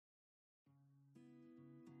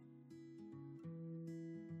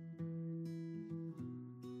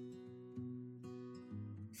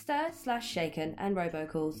Stir/Shaken and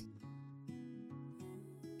robocalls.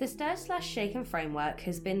 The Stir/Shaken framework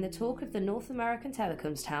has been the talk of the North American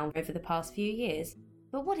telecoms town over the past few years,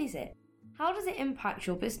 but what is it? How does it impact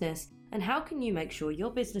your business, and how can you make sure your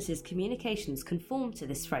business's communications conform to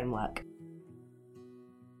this framework?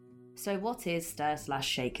 So what is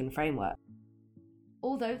Stir/Shaken framework?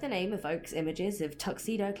 Although the name evokes images of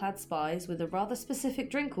tuxedo-clad spies with a rather specific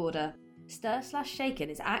drink order, Stir/Shaken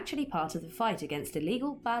is actually part of the fight against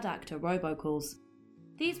illegal bad actor robocalls.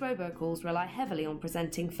 These robocalls rely heavily on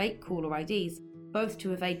presenting fake caller IDs, both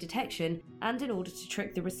to evade detection and in order to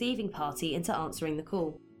trick the receiving party into answering the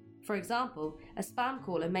call. For example, a spam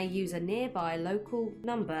caller may use a nearby local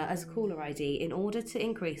number as caller ID in order to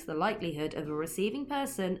increase the likelihood of a receiving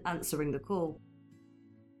person answering the call.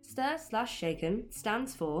 Stir/Shaken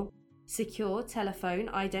stands for Secure Telephone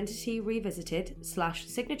Identity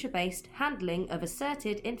Revisited/Signature-Based Handling of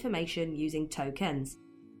Asserted Information Using Tokens.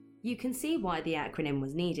 You can see why the acronym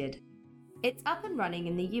was needed. It's up and running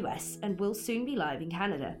in the US and will soon be live in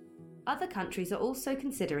Canada. Other countries are also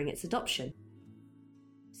considering its adoption.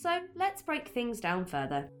 So let's break things down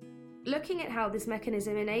further, looking at how this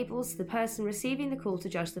mechanism enables the person receiving the call to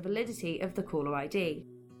judge the validity of the caller ID.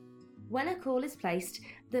 When a call is placed,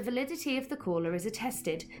 the validity of the caller is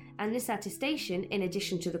attested, and this attestation, in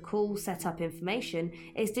addition to the call setup information,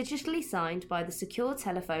 is digitally signed by the Secure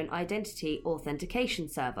Telephone Identity Authentication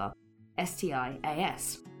Server,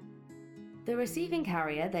 STIAS. The receiving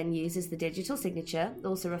carrier then uses the digital signature,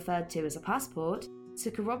 also referred to as a passport,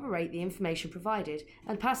 to corroborate the information provided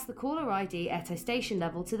and pass the caller ID attestation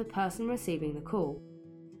level to the person receiving the call.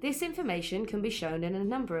 This information can be shown in a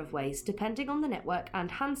number of ways depending on the network and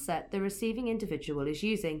handset the receiving individual is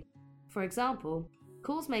using. For example,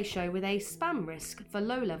 calls may show with a spam risk for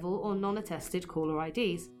low-level or non-attested caller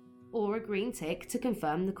IDs, or a green tick to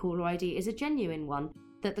confirm the caller ID is a genuine one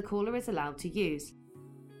that the caller is allowed to use.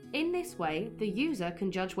 In this way, the user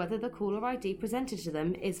can judge whether the caller ID presented to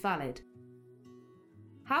them is valid.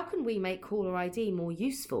 How can we make caller ID more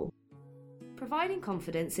useful? Providing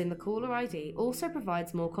confidence in the caller ID also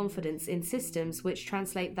provides more confidence in systems which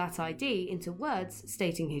translate that ID into words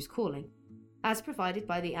stating who's calling, as provided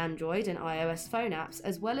by the Android and iOS phone apps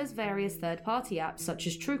as well as various third-party apps such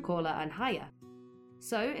as Truecaller and Hiya.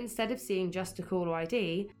 So instead of seeing just a caller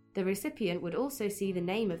ID, the recipient would also see the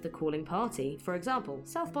name of the calling party, for example,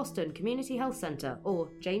 South Boston Community Health Center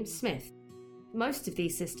or James Smith. Most of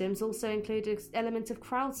these systems also include an element of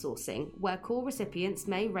crowdsourcing, where call recipients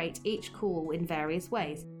may rate each call in various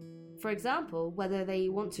ways. For example, whether they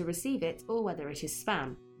want to receive it or whether it is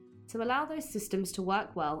spam. To allow those systems to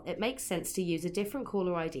work well, it makes sense to use a different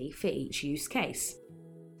caller ID for each use case.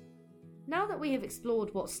 Now that we have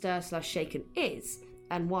explored what Stir/Shaken is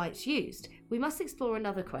and why it's used, we must explore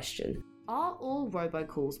another question. Are all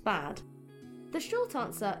robocalls bad? The short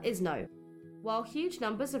answer is no. While huge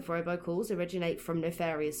numbers of robocalls originate from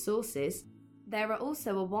nefarious sources, there are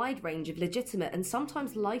also a wide range of legitimate and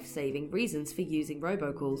sometimes life-saving reasons for using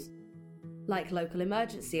robocalls. Like local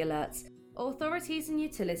emergency alerts, authorities and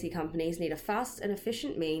utility companies need a fast and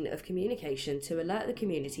efficient means of communication to alert the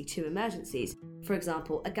community to emergencies, for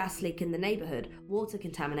example, a gas leak in the neighbourhood, water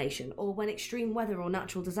contamination, or when extreme weather or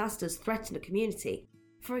natural disasters threaten a community.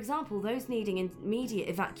 For example, those needing immediate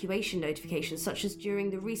evacuation notifications such as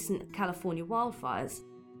during the recent California wildfires,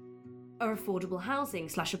 or affordable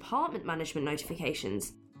housing/apartment management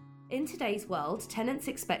notifications. In today's world, tenants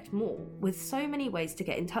expect more. With so many ways to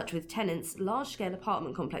get in touch with tenants, large-scale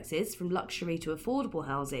apartment complexes, from luxury to affordable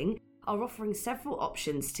housing, are offering several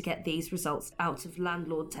options to get these results out of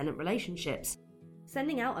landlord-tenant relationships.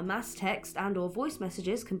 Sending out a mass text and/or voice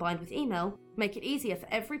messages combined with email make it easier for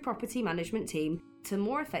every property management team to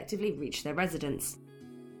more effectively reach their residents.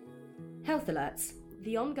 Health alerts.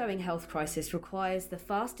 The ongoing health crisis requires the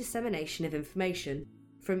fast dissemination of information,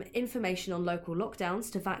 from information on local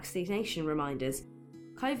lockdowns to vaccination reminders.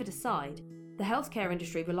 COVID aside, the healthcare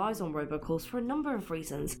industry relies on robocalls for a number of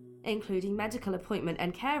reasons, including medical appointment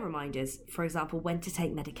and care reminders, for example, when to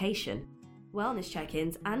take medication, wellness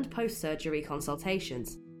check-ins and post-surgery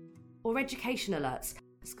consultations. Or education alerts.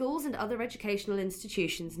 Schools and other educational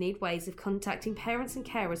institutions need ways of contacting parents and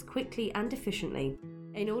carers quickly and efficiently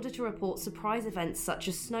in order to report surprise events such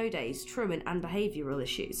as snow days, truant and behavioural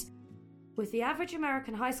issues. With the average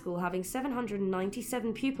American high school having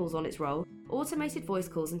 797 pupils on its roll, automated voice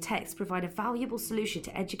calls and texts provide a valuable solution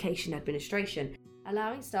to education administration,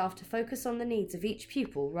 allowing staff to focus on the needs of each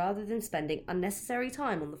pupil rather than spending unnecessary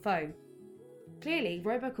time on the phone. Clearly,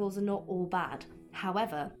 robocalls are not all bad.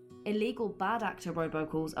 However, illegal bad actor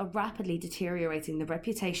robocalls are rapidly deteriorating the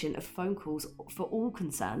reputation of phone calls for all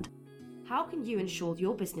concerned. how can you ensure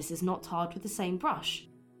your business is not tarred with the same brush?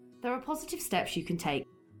 There are positive steps you can take.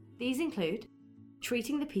 These include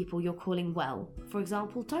treating the people you're calling well. For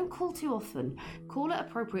example, don't call too often. Call at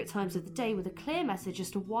appropriate times of the day with a clear message as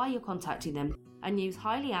to why you're contacting them, and use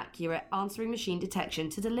highly accurate answering machine detection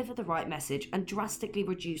to deliver the right message and drastically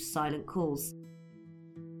reduce silent calls.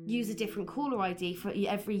 Use a different caller ID for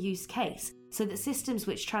every use case, so that systems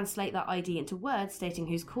which translate that ID into words stating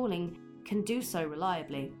who's calling can do so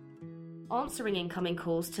reliably. Answering incoming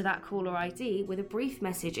calls to that caller ID with a brief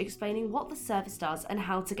message explaining what the service does and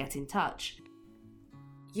how to get in touch.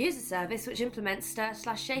 Use a service which implements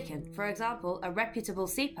Stir/Shaken, for example, a reputable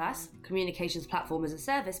CPaaS, Communications Platform as a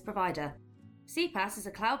Service, provider. CPaaS is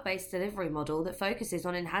a cloud-based delivery model that focuses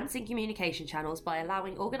on enhancing communication channels by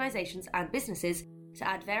allowing organisations and businesses to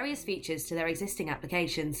add various features to their existing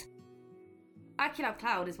applications. Aculab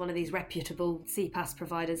Cloud is one of these reputable CPaaS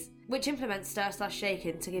providers, which implements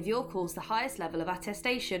Stir/Shaken to give your calls the highest level of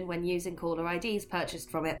attestation when using caller IDs purchased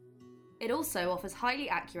from it. It also offers highly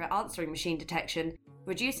accurate answering machine detection,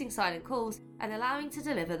 reducing silent calls and allowing to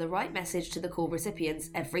deliver the right message to the call recipients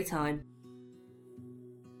every time.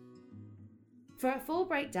 For a full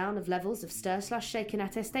breakdown of levels of Stir/Shaken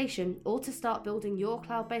attestation, or to start building your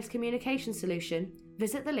cloud-based communication solution,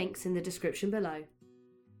 visit the links in the description below.